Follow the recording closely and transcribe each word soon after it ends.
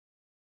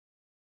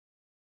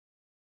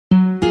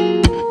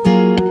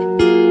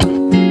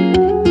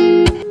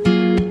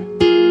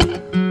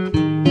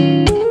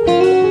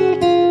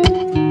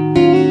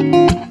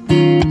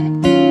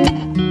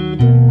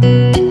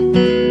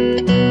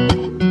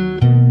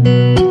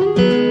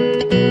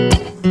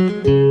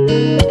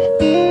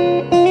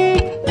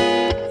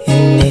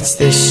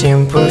the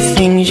simple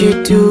things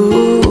you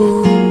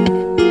do.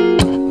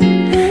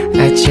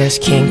 I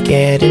just can't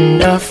get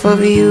enough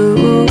of you.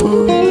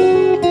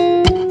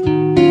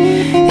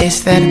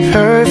 It's that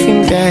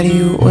perfume that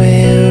you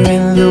wear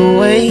and the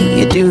way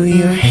you do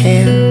your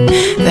hair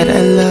that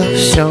I love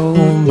so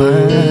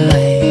much.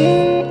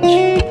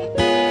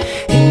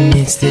 And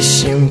it's the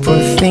simple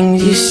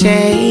things you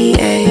say,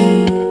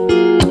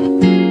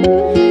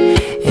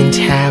 and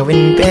how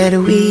in bed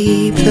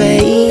we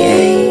play.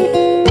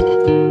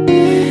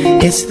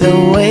 It's the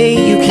way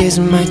you kiss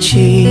my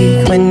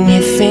cheek when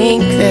you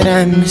think that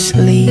I'm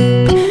asleep.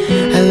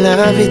 I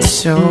love it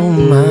so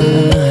much.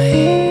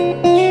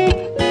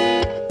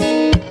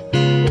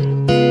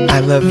 I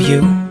love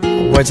you,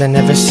 words I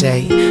never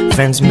say.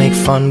 Friends make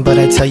fun, but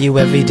I tell you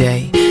every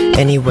day.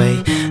 Anyway,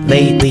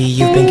 lately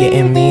you've been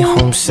getting me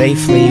home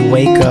safely.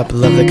 Wake up,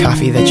 love the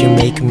coffee that you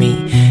make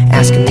me.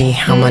 Ask me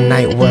how my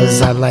night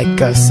was, I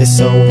like us. It's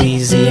so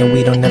easy and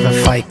we don't never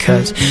fight,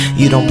 cause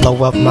you don't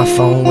blow up my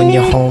phone when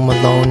you're home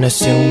alone,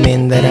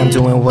 assuming that I'm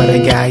doing what a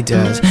guy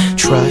does.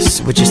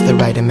 Trust with just the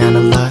right amount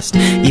of lust.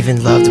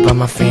 Even loved by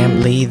my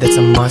family, that's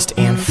a must.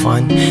 And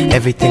fun,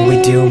 everything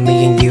we do,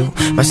 me and you.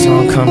 My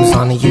song comes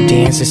on and you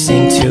dance and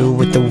sing too,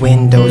 with the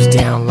windows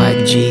down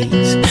like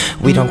G's.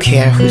 We don't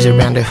care who's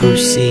around or who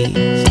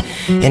sees,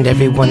 and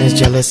everyone is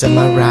jealous of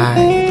my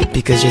ride,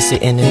 because you're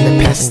sitting in the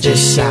passenger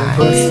side.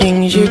 The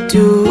things you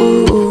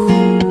do,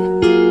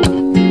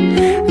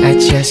 I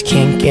just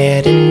can't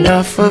get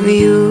enough of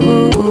you.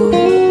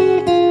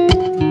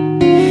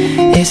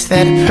 It's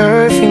that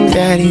perfume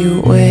that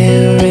you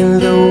wear and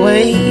the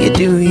way you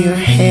do your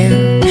hair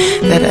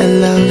that I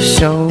love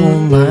so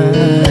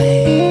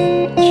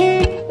much.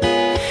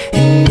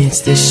 And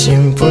it's the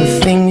simple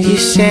things you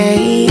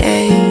say,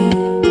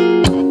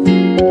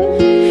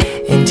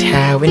 and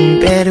how in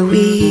bed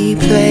we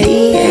play.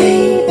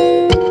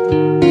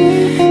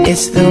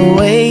 It's the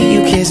way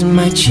you kiss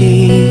my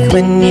cheek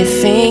when you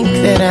think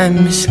that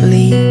I'm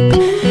asleep.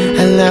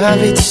 I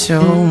love it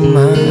so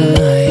much.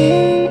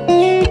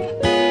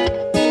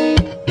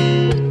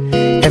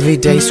 Every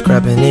day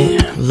scrubbing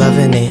it,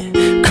 loving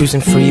it,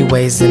 cruising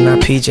freeways in our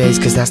PJs,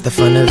 cause that's the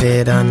fun of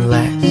it.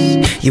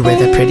 Unless you wear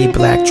that pretty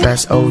black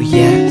dress, oh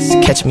yes.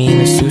 Catch me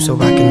in a suit so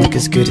I can look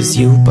as good as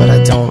you, but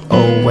I don't,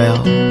 oh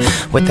well.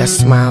 With that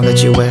smile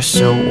that you wear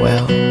so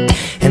well,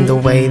 and the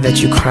way that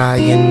you cry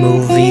in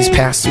movies.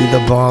 Pass you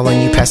the ball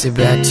and you pass it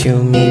back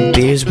to me.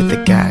 Beers with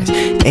the guys,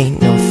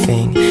 ain't no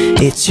thing.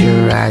 It's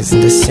your eyes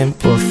and the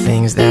simple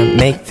things that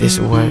make this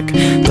work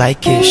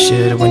like it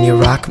should. When you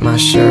rock my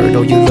shirt,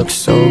 oh you look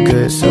so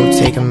good. So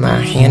take my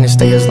hand and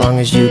stay as long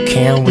as you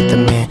can with the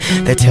man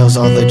that tells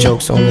all the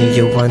jokes only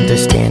you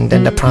understand.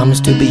 And I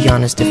promise to be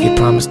honest if you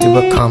promise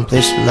to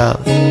accomplish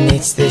love. And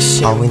it's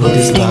this all we need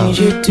is love.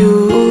 You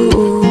do,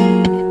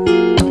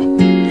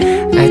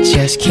 I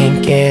just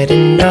can't get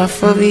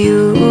enough of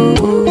you.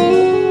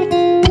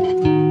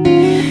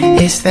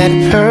 It's that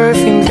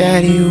perfume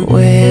that you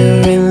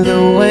wear and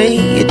the way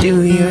you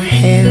do your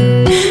hair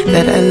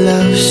that I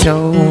love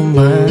so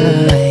much.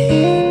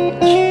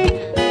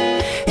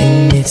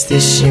 And it's the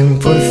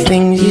simple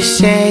things you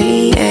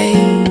say,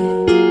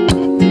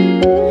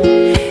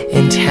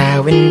 and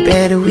how in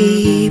bed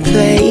we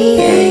play.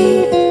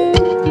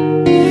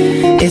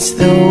 It's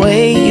the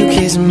way you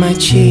kiss my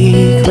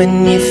cheek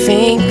when you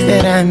think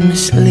that I'm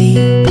asleep.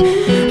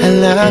 I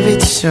love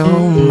it so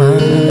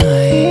much.